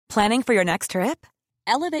Planning for your next trip?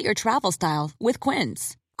 Elevate your travel style with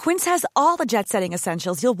Quince. Quince has all the jet-setting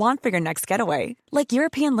essentials you'll want for your next getaway, like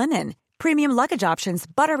European linen, premium luggage options,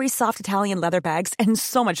 buttery soft Italian leather bags, and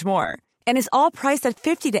so much more. And is all priced at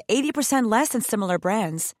 50 to 80% less than similar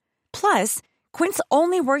brands. Plus, Quince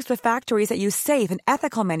only works with factories that use safe and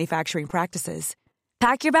ethical manufacturing practices.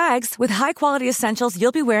 Pack your bags with high-quality essentials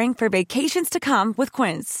you'll be wearing for vacations to come with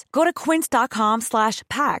Quince. Go to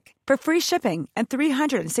quince.com/pack for free shipping and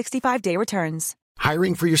 365-day returns.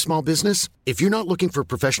 Hiring for your small business? If you're not looking for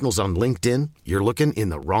professionals on LinkedIn, you're looking in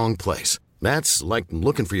the wrong place. That's like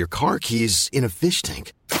looking for your car keys in a fish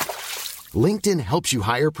tank. LinkedIn helps you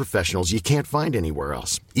hire professionals you can't find anywhere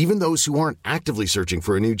else, even those who aren't actively searching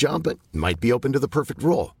for a new job but might be open to the perfect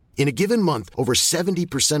role. In a given month, over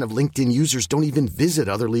 70% of LinkedIn users don't even visit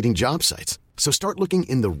other leading job sites. So start looking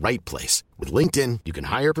in the right place. With LinkedIn, you can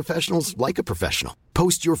hire professionals like a professional.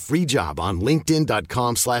 Post your free job on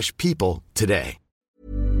linkedin.com/people today.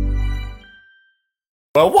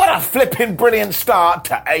 Well, what a flipping brilliant start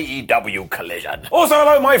to AEW Collision. Also,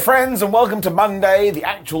 hello my friends, and welcome to Monday, the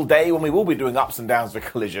actual day when we will be doing ups and downs for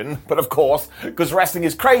Collision. But of course, because wrestling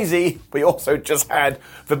is crazy, we also just had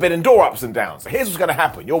Forbidden Door ups and downs. So here's what's going to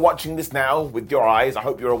happen. You're watching this now with your eyes. I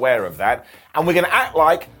hope you're aware of that. And we're going to act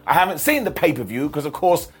like I haven't seen the pay-per-view, because of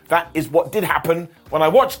course, that is what did happen when I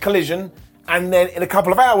watched Collision. And then in a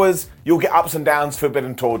couple of hours, you'll get ups and downs for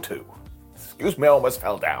Forbidden Door 2. Excuse me, I almost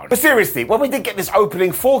fell down. But seriously, when we did get this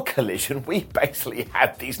opening for Collision, we basically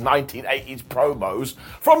had these 1980s promos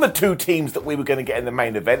from the two teams that we were going to get in the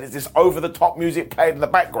main event. It's this over-the-top music played in the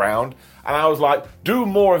background, and I was like, do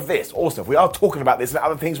more of this. Also, if we are talking about this and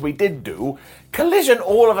other things we did do, Collision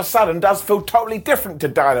all of a sudden does feel totally different to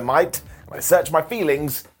Dynamite. I search my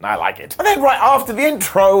feelings, and I like it. And then right after the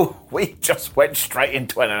intro, we just went straight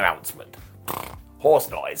into an announcement.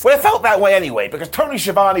 Horse noise. Well, it felt that way anyway, because Tony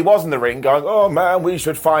Schiavone was in the ring going, oh man, we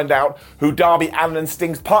should find out who Darby Allin and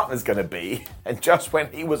Sting's partner's going to be. And just when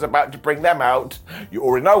he was about to bring them out, you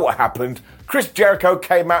already know what happened. Chris Jericho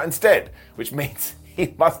came out instead, which means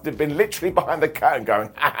he must have been literally behind the curtain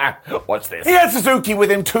going, watch this. He had Suzuki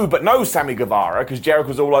with him too, but no Sammy Guevara, because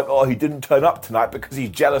Jericho's all like, oh, he didn't turn up tonight because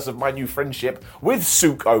he's jealous of my new friendship with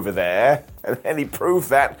Sook over there. And then he proved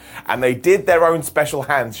that, and they did their own special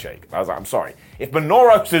handshake. I was like, I'm sorry. If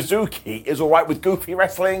Minoru Suzuki is alright with goofy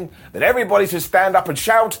wrestling, then everybody should stand up and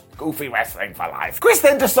shout, goofy wrestling for life. Chris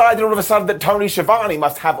then decided all of a sudden that Tony Schiavone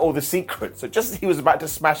must have all the secrets. So just as he was about to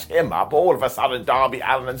smash him up, all of a sudden Darby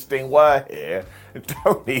Allin and Sting were here. And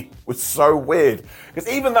Tony was so weird, because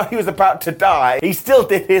even though he was about to die, he still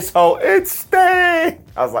did his whole, it's Sting.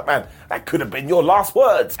 I was like, man, that could have been your last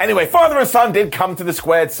words. Anyway, father and son did come to the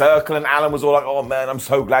squared circle, and Alan was all like, oh man, I'm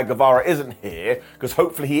so glad Guevara isn't here, because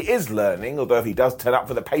hopefully he is learning, although if he does turn up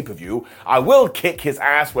for the pay-per-view, I will kick his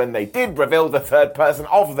ass when they did reveal the third person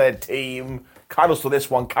of their team. Kind of saw this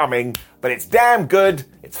one coming, but it's damn good.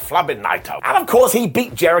 It's Flubbin' Naito. And of course, he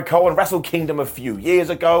beat Jericho on Wrestle Kingdom a few years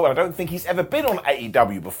ago, and I don't think he's ever been on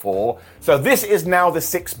AEW before. So this is now the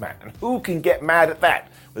sixth man. And who can get mad at that?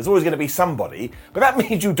 There's always going to be somebody, but that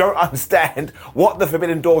means you don't understand what the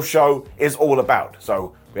Forbidden Door show is all about.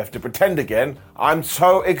 So we have to pretend again. I'm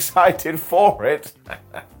so excited for it.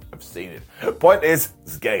 I've seen it. Point is,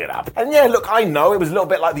 it's getting it up. And yeah, look, I know it was a little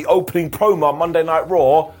bit like the opening promo on Monday Night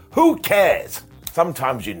Raw. Who cares?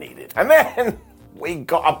 Sometimes you need it. And then we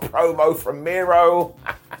got a promo from Miro.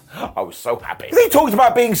 I was so happy. He talked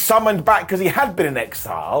about being summoned back because he had been in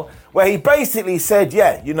exile, where he basically said,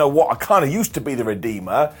 yeah, you know what, I kind of used to be the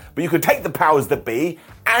Redeemer, but you can take the powers that be,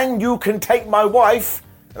 and you can take my wife,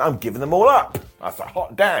 and I'm giving them all up. I was like,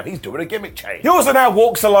 hot damn, he's doing a gimmick change. He also now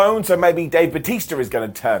walks alone, so maybe Dave Bautista is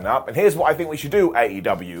going to turn up, and here's what I think we should do,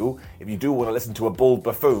 AEW, if you do want to listen to a bald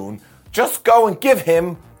buffoon, just go and give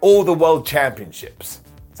him all the world championships.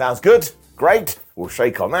 Sounds good? Great. We'll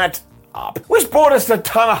shake on that. Up. Which brought us to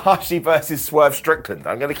Tanahashi versus Swerve Strickland.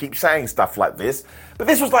 I'm going to keep saying stuff like this, but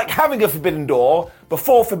this was like having a Forbidden Door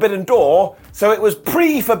before Forbidden Door, so it was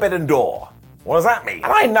pre-Forbidden Door. What does that mean?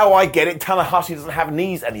 And I know I get it, Tanahashi doesn't have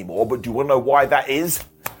knees anymore, but do you want to know why that is?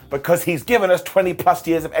 Because he's given us 20 plus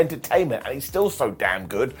years of entertainment, and he's still so damn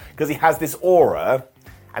good, because he has this aura.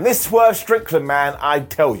 And this Swerve Strickland man, I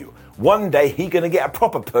tell you, one day he's going to get a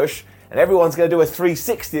proper push, and everyone's going to do a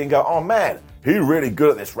 360 and go, oh man, he's really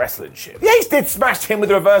good at this wrestling shit. The Ace did smash him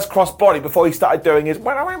with a reverse crossbody before he started doing his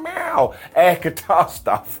air guitar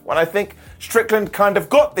stuff, when I think Strickland kind of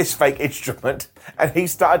got this fake instrument, and he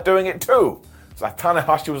started doing it too. So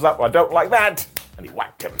Tanahashi was like, well, I don't like that. and he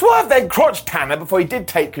whacked him. Swerve then crotched Tanner before he did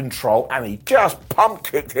take control, and he just pump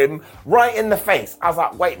kicked him right in the face. I was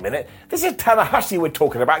like, wait a minute, this is Tanahashi we're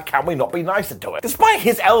talking about, can we not be nicer to him? Despite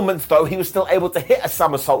his ailments though, he was still able to hit a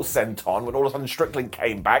somersault senton when all of a sudden Strickland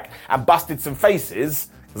came back and busted some faces.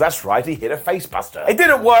 That's right, he hit a facebuster. It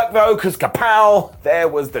didn't work though, because kapow, there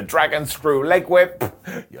was the dragon screw leg whip.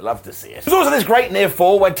 You'll love to see it. There's also this great near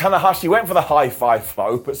fall when Tanahashi went for the high-five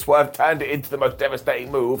flow, but Swerve turned it into the most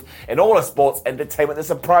devastating move in all of sports entertainment, the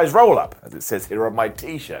surprise roll-up, as it says here on my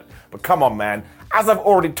t-shirt. But come on, man, as I've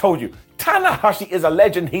already told you, Tanahashi is a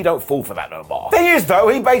legend, he don't fall for that no more. Thing is though,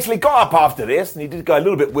 he basically got up after this, and he did go a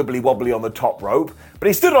little bit wibbly-wobbly on the top rope, but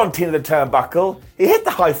he stood on 10 of the turnbuckle, he hit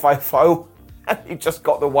the high-five flow, and he just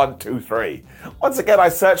got the 1, 2, 3. Once again, I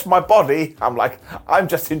searched my body. I'm like, I'm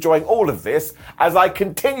just enjoying all of this as I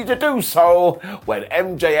continue to do so when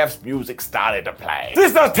MJF's music started to play.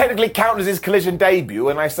 This does technically count as his Collision debut,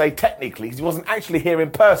 and I say technically because he wasn't actually here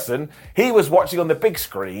in person. He was watching on the big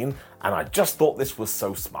screen, and I just thought this was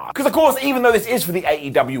so smart. Because of course, even though this is for the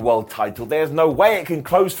AEW World title, there's no way it can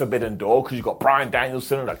close Forbidden Door because you've got Bryan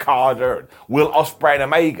Danielson and Okada and Will Ospreay and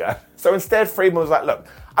Omega. So instead, Friedman was like, look,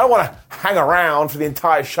 I don't want to hang around for the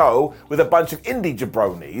entire show with a bunch of indie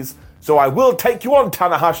jabronis, so I will take you on,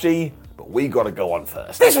 Tanahashi, but we gotta go on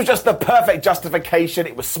first. This was just the perfect justification.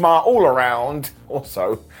 It was smart all around.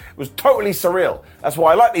 Also, it was totally surreal. That's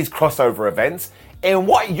why I like these crossover events. In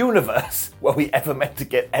what universe were we ever meant to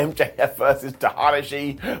get MJF versus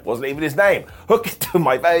Tanahashi? Wasn't even his name. Hook it to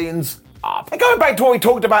my veins. Up. And going back to what we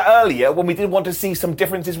talked about earlier, when we did want to see some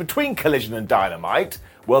differences between Collision and Dynamite,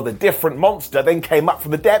 well, the different monster then came up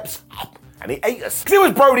from the depths, up, and he ate us. Because it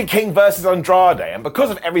was Brody King versus Andrade, and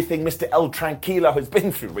because of everything Mr. El Tranquilo has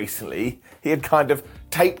been through recently, he had kind of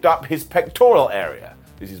taped up his pectoral area.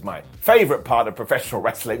 This is my favourite part of professional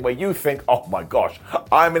wrestling, where you think, oh my gosh,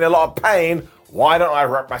 I'm in a lot of pain. Why don't I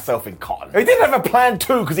wrap myself in cotton? He did have a plan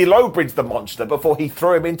too, because he low-bridged the monster before he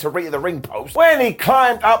threw him into the ring post, when he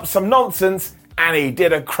climbed up some nonsense, and he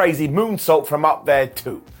did a crazy moonsault from up there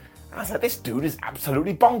too. I was like, this dude is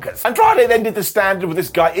absolutely bonkers. Andrade then did the standard with this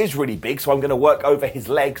guy is really big, so I'm going to work over his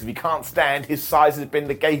legs. If he can't stand, his size has been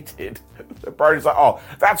negated. So Brody's like, oh,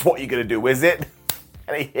 that's what you're going to do, is it?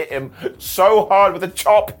 And he hit him so hard with a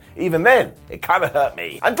chop, even then, it kind of hurt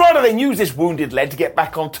me. Andrade then used this wounded leg to get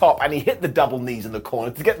back on top, and he hit the double knees in the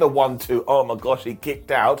corner to get the 1-2. Oh my gosh, he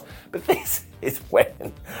kicked out. But this is when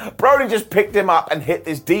Brody just picked him up and hit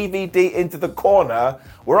this DVD into the corner,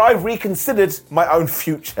 where I reconsidered my own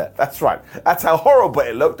future. That's right. That's how horrible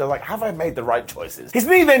it looked. I was like, have I made the right choices? His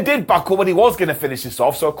knee then did buckle when he was going to finish this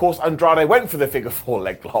off, so of course Andrade went for the figure 4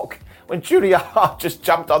 leg lock, when Julia Hart just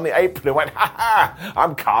jumped on the apron and went, ha ha,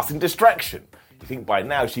 I'm casting distraction. You think by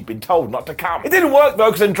now she'd been told not to come. It didn't work though,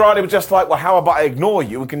 because Andrade was just like, well, how about I ignore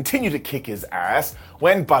you and continue to kick his ass,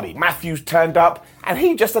 when Buddy Matthews turned up and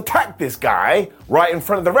he just attacked this guy right in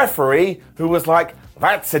front of the referee, who was like,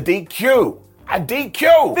 that's a DQ. A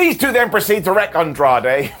DQ! These two then proceed to wreck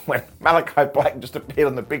Andrade when Malachi Black just appeared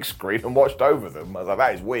on the big screen and watched over them. I was like,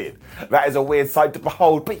 that is weird. That is a weird sight to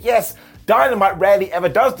behold. But yes, Dynamite rarely ever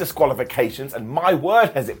does disqualifications, and my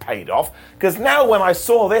word has it paid off, because now when I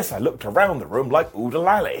saw this, I looked around the room like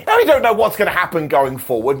oodalali. Now we don't know what's going to happen going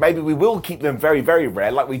forward. Maybe we will keep them very, very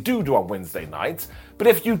rare like we do on Wednesday nights. But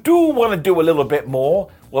if you do want to do a little bit more,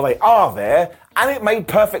 well, they are there. And it made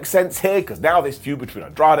perfect sense here, because now this feud between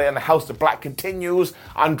Andrade and the House of Black continues.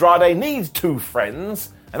 Andrade needs 2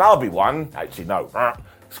 friends, and I'll be one. Actually, no.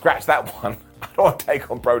 Scratch that one. I don't want to take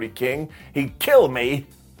on Brody King. He'd kill me.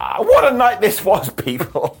 What a night this was,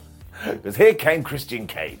 people. Because here came Christian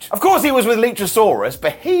Cage. Of course, he was with Luchasaurus,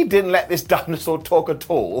 but he didn't let this dinosaur talk at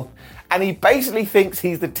all. And he basically thinks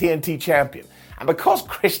he's the TNT champion. And because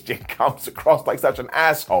Christian comes across like such an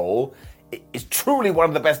asshole, is truly one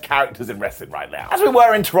of the best characters in wrestling right now. As we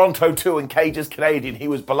were in Toronto too, and Cage is Canadian, he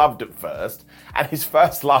was beloved at first, and his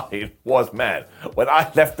first line was, man, when I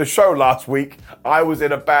left the show last week, I was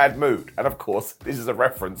in a bad mood. And of course, this is a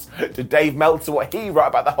reference to Dave Meltzer, what he wrote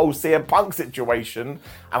about the whole CM Punk situation,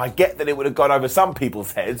 and I get that it would have gone over some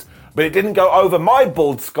people's heads, but it didn't go over my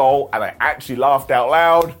bald skull, and I actually laughed out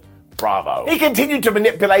loud. Bravo. He continued to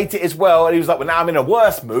manipulate it as well, and he was like, well, now I'm in a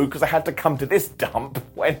worse mood because I had to come to this dump,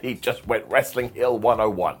 when he just went Wrestling Hill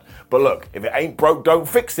 101. But look, if it ain't broke, don't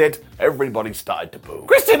fix it. Everybody started to boo.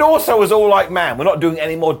 Christian also was all like, man, we're not doing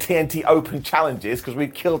any more TNT Open challenges because we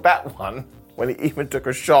killed that one, when he even took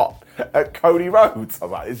a shot at Cody Rhodes. I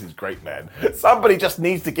was like, this is great, man. Somebody just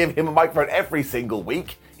needs to give him a microphone every single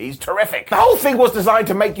week. He's terrific. The whole thing was designed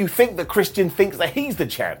to make you think that Christian thinks that he's the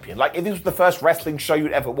champion. Like, if this was the first wrestling show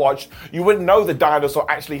you'd ever watched, you wouldn't know the dinosaur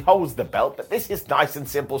actually holds the belt, but this is nice and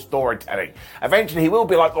simple storytelling. Eventually, he will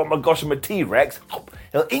be like, oh my gosh, I'm a T-Rex.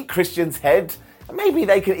 He'll eat Christian's head. Maybe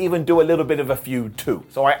they can even do a little bit of a feud too.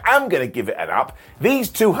 So I am going to give it an up. These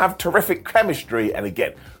two have terrific chemistry. And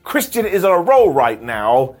again, Christian is on a roll right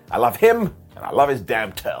now. I love him and I love his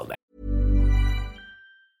damn turtleneck.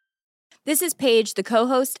 This is Paige, the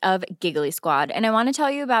co-host of Giggly Squad, and I want to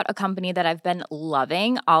tell you about a company that I've been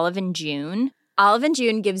loving, Olive & June. Olive &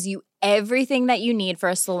 June gives you everything that you need for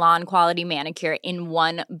a salon-quality manicure in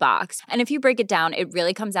one box. And if you break it down, it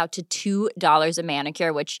really comes out to $2 a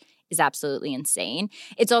manicure, which is absolutely insane.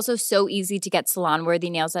 It's also so easy to get salon-worthy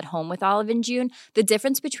nails at home with Olive & June. The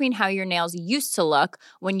difference between how your nails used to look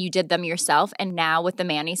when you did them yourself and now with the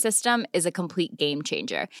Mani system is a complete game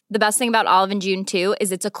changer. The best thing about Olive & June, too,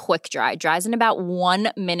 is it's a quick dry. Dries in about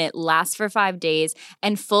 1 minute, lasts for 5 days,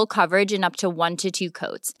 and full coverage in up to 1 to 2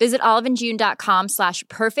 coats. Visit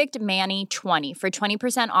oliveandjune.com/perfectmani20 for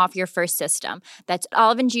 20% off your first system. That's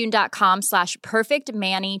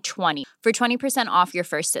oliveandjune.com/perfectmani20 for 20% off your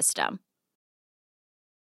first system.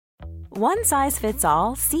 One size fits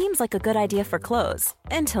all seems like a good idea for clothes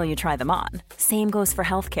until you try them on. Same goes for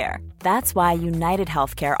healthcare. That's why United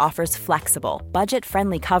Healthcare offers flexible,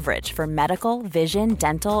 budget-friendly coverage for medical, vision,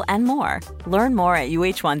 dental, and more. Learn more at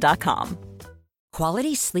uh1.com.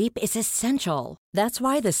 Quality sleep is essential. That's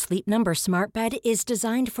why the Sleep Number Smart Bed is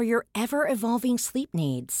designed for your ever-evolving sleep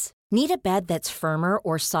needs. Need a bed that's firmer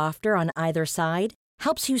or softer on either side?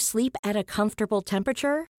 Helps you sleep at a comfortable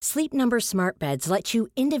temperature? Sleep Number Smart Beds let you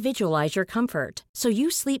individualize your comfort, so you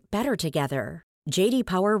sleep better together. J.D.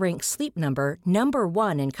 Power ranks Sleep Number number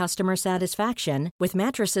 1 in customer satisfaction with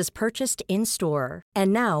mattresses purchased in-store.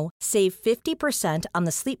 And now, save 50% on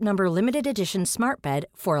the Sleep Number Limited Edition Smart Bed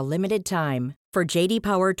for a limited time. For J.D.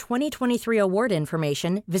 Power 2023 award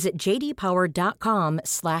information, visit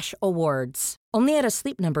jdpower.com/awards. Only at a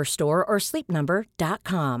Sleep Number store or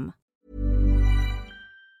sleepnumber.com.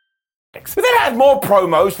 But then I had more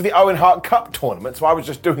promos for the Owen Hart Cup tournament, so I was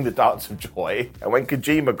just doing the Dance of Joy. And when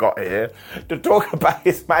Kojima got here to talk about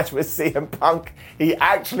his match with CM Punk, he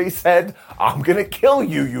actually said, I'm gonna kill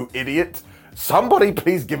you, you idiot. Somebody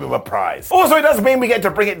please give him a prize. Also, it doesn't mean we get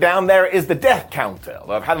to bring it down. There is the death counter.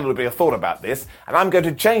 Although I've had a little bit of thought about this, and I'm going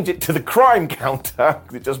to change it to the crime counter.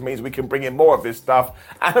 It just means we can bring in more of this stuff.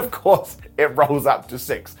 And of course, it rolls up to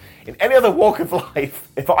 6. In any other walk of life,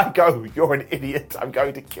 if I go, you're an idiot, I'm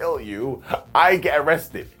going to kill you, I get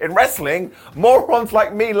arrested. In wrestling, morons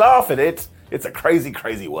like me laugh at it. It's a crazy,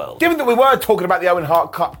 crazy world. Given that we were talking about the Owen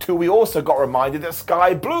Hart Cup too, we also got reminded that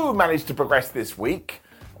Sky Blue managed to progress this week.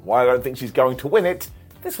 While I don't think she's going to win it,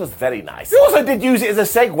 this was very nice. We also did use it as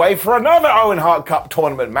a segue for another Owen Hart Cup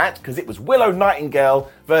tournament match, because it was Willow Nightingale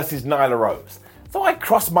versus Nyla Rose. So I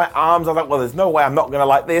crossed my arms, I thought, well, there's no way I'm not going to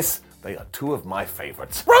like this. They are two of my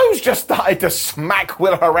favourites. Rose just started to smack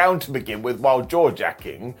Willow around to begin with while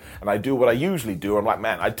jaw-jacking, and I do what I usually do. I'm like,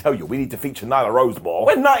 man, I tell you, we need to feature Nyla Rose more.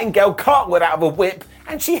 When Nightingale cartwheeled out of a whip,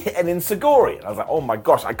 and she hit an enziguri. And I was like, oh my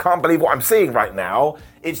gosh, I can't believe what I'm seeing right now.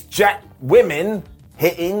 It's Jack women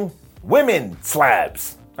hitting women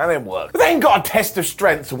slabs. And it worked. But then got a test of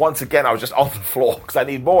strength, so once again I was just on the floor because I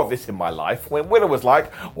need more of this in my life. When Willow was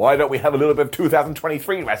like, why don't we have a little bit of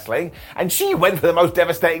 2023 wrestling? And she went for the most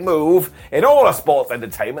devastating move in all of sports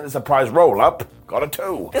entertainment, the surprise roll-up. Got a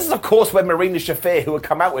 2. This is of course when Marina Shafir, who had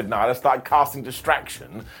come out with Nyla, started casting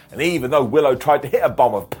distraction. And even though Willow tried to hit a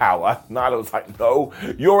bomb of power, Nyla was like, no,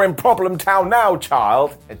 you're in problem town now,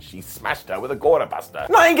 child. And she smashed her with a Gorda Buster.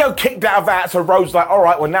 Nightingale kicked out of that, so Rose was like,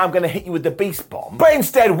 alright, well now I'm going to hit you with the Beast Bomb. But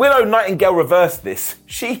instead, Willow Nightingale reversed this.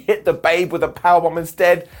 She hit the Babe with a powerbomb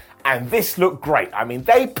instead. And this looked great. I mean,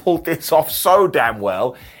 they pulled this off so damn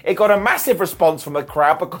well. It got a massive response from the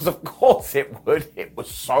crowd because of course it would. It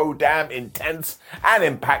was so damn intense and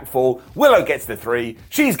impactful. Willow gets the 3.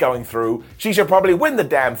 She's going through. She should probably win the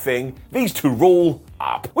damn thing. These two rule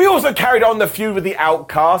up. We also carried on the feud with the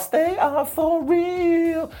Outcasts. They are for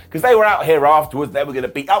real. Because they were out here afterwards. They were going to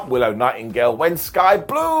beat up Willow Nightingale when Sky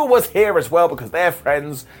Blue was here as well because they're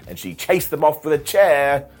friends. And she chased them off with a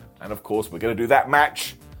chair. And of course, we're going to do that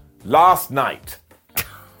match last night.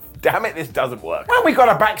 Damn it, this doesn't work. And we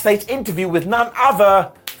got a backstage interview with none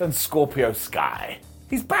other than Scorpio Sky.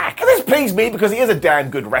 He's back. And this pleased me because he is a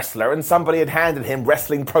damn good wrestler and somebody had handed him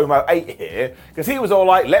Wrestling Promo 8 here because he was all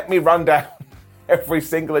like, let me run down every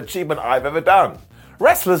single achievement I've ever done.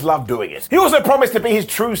 Wrestlers love doing it. He also promised to be his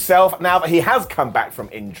true self now that he has come back from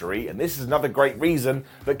injury, and this is another great reason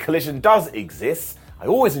that Collision does exist. I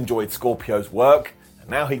always enjoyed Scorpio's work, and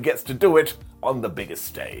now he gets to do it on the biggest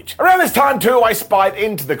stage. Around this time too, I spied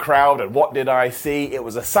into the crowd, and what did I see? It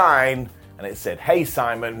was a sign, and it said, "Hey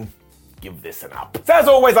Simon, give this an up." So as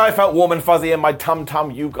always, I felt warm and fuzzy in my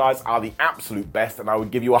tum-tum. You guys are the absolute best, and I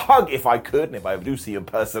would give you a hug if I could, and if I ever do see you in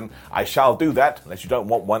person, I shall do that. Unless you don't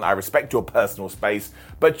want one, I respect your personal space,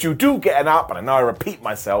 but you do get an up, and I know I repeat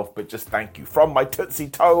myself, but just thank you. From my tootsie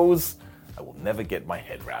toes, I will never get my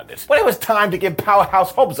head around it. When it was time to give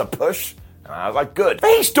Powerhouse Hobbs a push, and I was like, good. But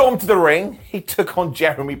he stormed to the ring, he took on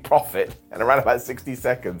Jeremy Prophet, and around about 60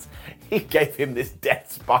 seconds, he gave him this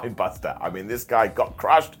death spine buster. I mean, this guy got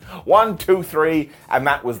crushed. 1, 2, 3, and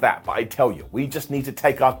that was that. But I tell you, we just need to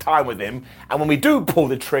take our time with him, and when we do pull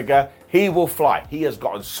the trigger, he will fly. He has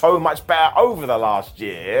gotten so much better over the last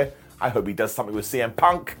year. I hope he does something with CM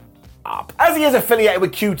Punk. Up. As he is affiliated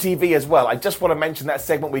with QTV as well, I just want to mention that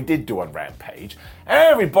segment we did do on Rampage.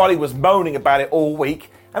 Everybody was moaning about it all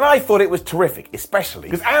week, and I thought it was terrific, especially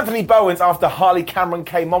because Anthony Bowens, after Harley Cameron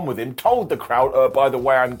came on with him, told the crowd, by the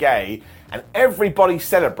way, I'm gay, and everybody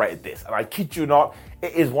celebrated this. And I kid you not,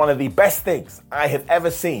 it is one of the best things I have ever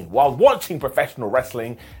seen. While watching professional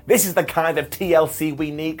wrestling, this is the kind of TLC we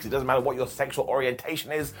need, because it doesn't matter what your sexual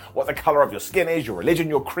orientation is, what the color of your skin is, your religion,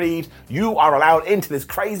 your creed, you are allowed into this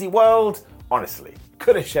crazy world. Honestly,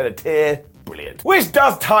 could have shed a tear. Brilliant. Which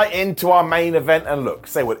does tie into our main event, and look,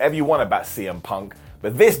 say whatever you want about CM Punk,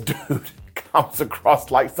 but this dude comes across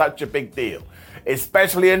like such a big deal.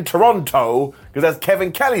 Especially in Toronto, because as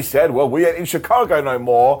Kevin Kelly said, well, we ain't in Chicago no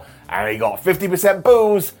more, and he got 50%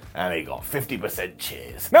 boos, and he got 50%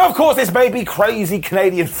 cheers. Now, of course, this may be crazy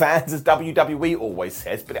Canadian fans, as WWE always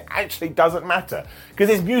says, but it actually doesn't matter, because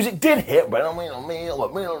his music did hit,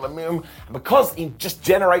 and because he just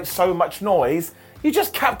generates so much noise, you're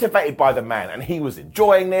just captivated by the man, and he was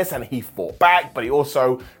enjoying this, and he fought back, but he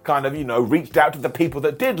also kind of, reached out to the people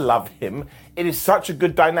that did love him. It is such a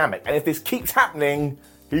good dynamic, and if this keeps happening,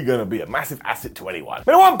 he's going to be a massive asset to anyone.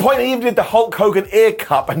 But at one point, he even did the Hulk Hogan ear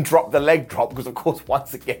cup and dropped the leg drop, because of course,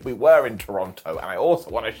 once again, we were in Toronto, and I also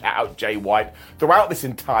want to shout out Jay White throughout this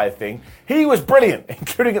entire thing. He was brilliant,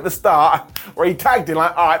 including at the start, where he tagged in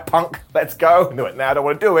like, all right, Punk, let's go. And he went, no, I don't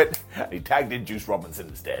want to do it. And he tagged in Juice Robinson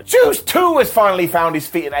instead. Juice, too, has finally found his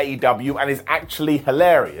feet in AEW and is actually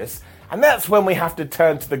hilarious. And that's when we have to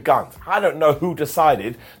turn to the guns. I don't know who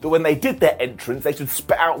decided that when they did their entrance, they should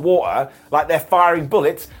spit out water like they're firing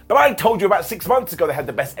bullets. But I told you about 6 months ago they had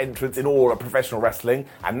the best entrance in all of professional wrestling.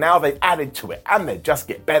 And now they've added to it. And they just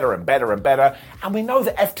get better and better and better. And we know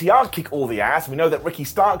that FTR kick all the ass. We know that Ricky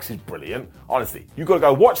Starks is brilliant. Honestly, you got to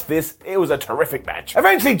go watch this. It was a terrific match.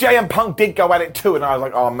 Eventually, Jay and Punk did go at it too. And I was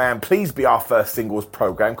like, oh man, please be our first singles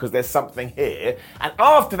program, because there's something here. And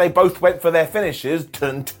after they both went for their finishes,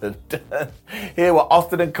 here were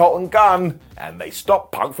Austin and Colton Gunn, and they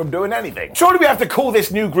stopped Punk from doing anything. Surely we have to call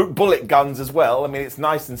this new group Bullet Guns as well. I mean, it's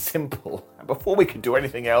nice and simple. And before we could do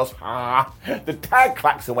anything else, the tag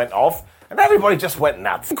klaxon went off, and everybody just went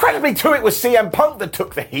nuts. Incredibly too, it was CM Punk that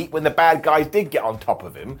took the heat when the bad guys did get on top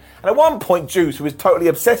of him. And at one point, Juice, who was totally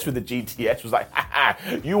obsessed with the GTS, was like,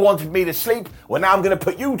 you wanted me to sleep? Well, now I'm going to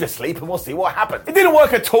put you to sleep and we'll see what happens. It didn't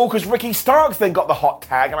work at all, because Ricky Starks then got the hot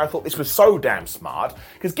tag, and I thought this was so damn smart,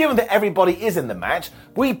 because given that everybody is in the match,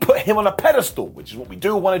 we put him on a pedestal, which is what we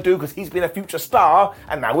do want to do, because he's been a future star,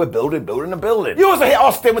 and now we're building. You also hit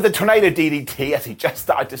Austin with the Tornado DDT as he just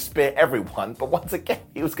started to spear everyone, but once again,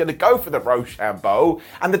 he was going to go for the Rochambeau,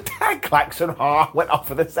 and the tag klaxon went off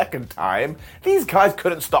for the second time. These guys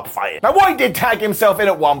couldn't stop fighting. Now, White did tag himself in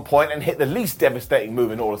at one point and hit the least devastating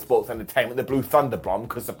move in all of sports entertainment, the Blue Thunder Bomb,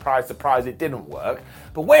 because surprise, surprise, it didn't work.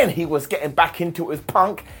 But when he was getting back into it with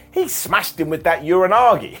Punk, he smashed him with that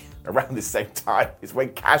Uranagi. Around the same time is when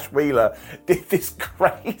Cash Wheeler did this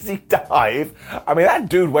crazy dive. I mean, that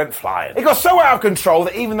dude went flying. It got so out of control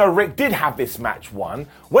that even though Rick did have this match won,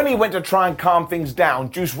 when he went to try and calm things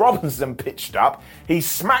down, Juice Robinson pitched up. He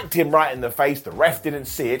smacked him right in the face. The ref didn't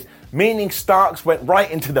see it, meaning Starks went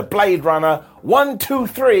right into the Blade Runner. 1, 2,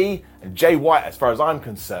 3. And Jay White, as far as I'm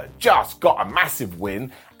concerned, just got a massive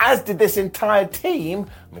win, as did this entire team.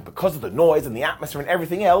 I mean, because of the noise and the atmosphere and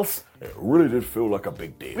everything else, it really did feel like a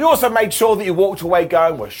big deal. We also made sure that you walked away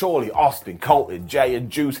going, well, surely Austin, Colton, Jay, and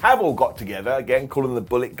Juice have all got together. Again, calling the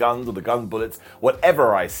Bullet Guns or the Gun Bullets,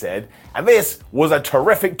 whatever I said. And this was a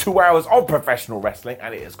terrific 2 hours of professional wrestling,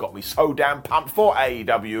 and it has got me so damn pumped for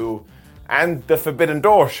AEW and the Forbidden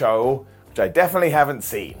Door show, which I definitely haven't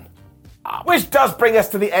seen. Which does bring us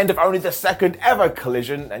to the end of only the second ever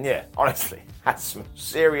Collision, and yeah, honestly, has some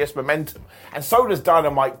serious momentum. And so does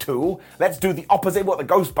Dynamite 2. Let's do the opposite of what the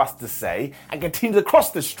Ghostbusters say and continue to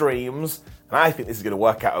cross the streams. And I think this is going to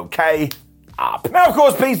work out okay. Up. Now, of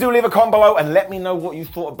course, please do leave a comment below and let me know what you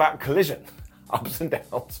thought about Collision. Ups and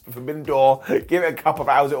downs, Forbidden Door. Give it a couple of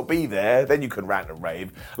hours, it'll be there. Then you can rant and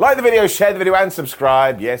rave. Like the video, share the video, and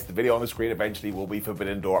subscribe. Yes, the video on the screen eventually will be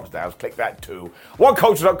Forbidden Door, ups and downs. Click that too.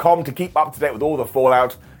 WhatCulture.com to keep up to date with all the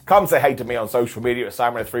fallout. Come say hey to me on social media at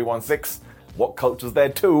Simon316. What Culture's there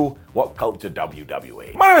too? What Culture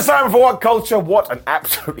WWE. My name is Simon for What Culture. What an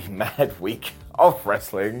absolutely mad week of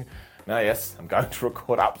wrestling. Now, yes, I'm going to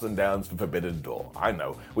record ups and downs for Forbidden Door. I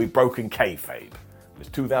know, we've broken kayfabe. It's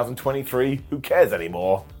 2023. Who cares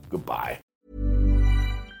anymore? Goodbye.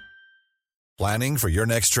 Planning for your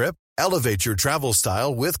next trip? Elevate your travel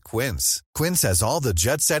style with Quince. Quince has all the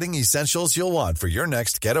jet-setting essentials you'll want for your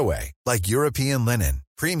next getaway, like European linen,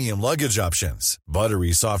 premium luggage options,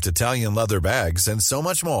 buttery soft Italian leather bags, and so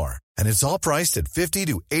much more. And it's all priced at 50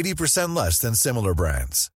 to 80% less than similar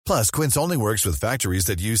brands. Plus, Quince only works with factories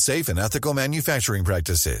that use safe and ethical manufacturing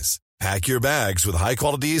practices. Pack your bags with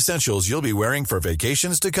high-quality essentials you'll be wearing for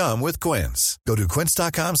vacations to come with Quince. Go to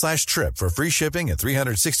quince.com/trip for free shipping and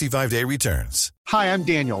 365-day returns. Hi, I'm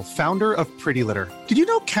Daniel, founder of Pretty Litter. Did you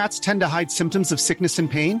know cats tend to hide symptoms of sickness and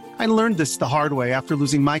pain? I learned this the hard way after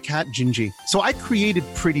losing my cat, Gingy. So I created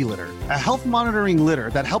Pretty Litter, a health monitoring litter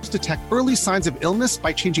that helps detect early signs of illness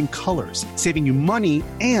by changing colors, saving you money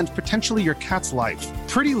and potentially your cat's life.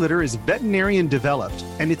 Pretty Litter is veterinarian developed,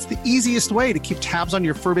 and it's the easiest way to keep tabs on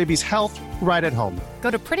your fur baby's health right at home. Go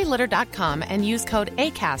to prettylitter.com and use code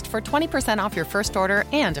ACAST for 20% off your first order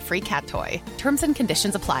and a free cat toy. Terms and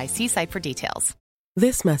conditions apply. See site for details.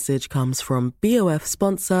 This message comes from BOF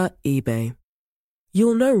sponsor eBay.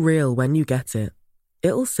 You'll know real when you get it.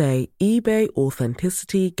 It'll say eBay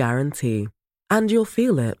Authenticity Guarantee. And you'll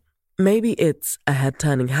feel it. Maybe it's a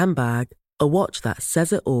head-turning handbag, a watch that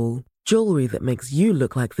says it all, jewelry that makes you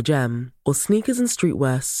look like the gem, or sneakers and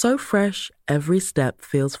streetwear so fresh every step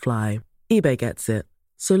feels fly. eBay gets it.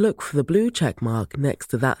 So look for the blue check mark next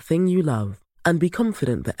to that thing you love. And be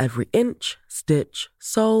confident that every inch, stitch,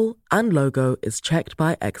 sole, and logo is checked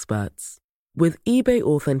by experts. With eBay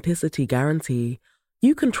Authenticity Guarantee,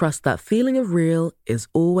 you can trust that feeling of real is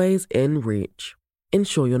always in reach.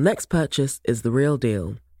 Ensure your next purchase is the real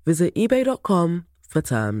deal. Visit ebay.com for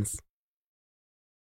terms.